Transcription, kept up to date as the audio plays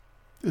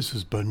This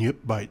is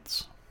Bunyip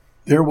Bites.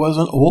 There was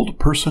an old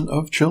person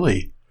of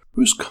Chile,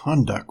 whose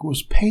conduct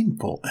was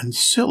painful and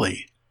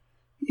silly.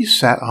 He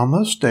sat on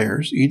the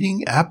stairs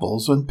eating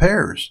apples and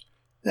pears.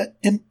 That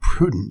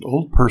imprudent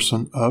old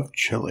person of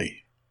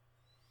Chile.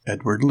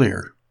 Edward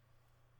Lear.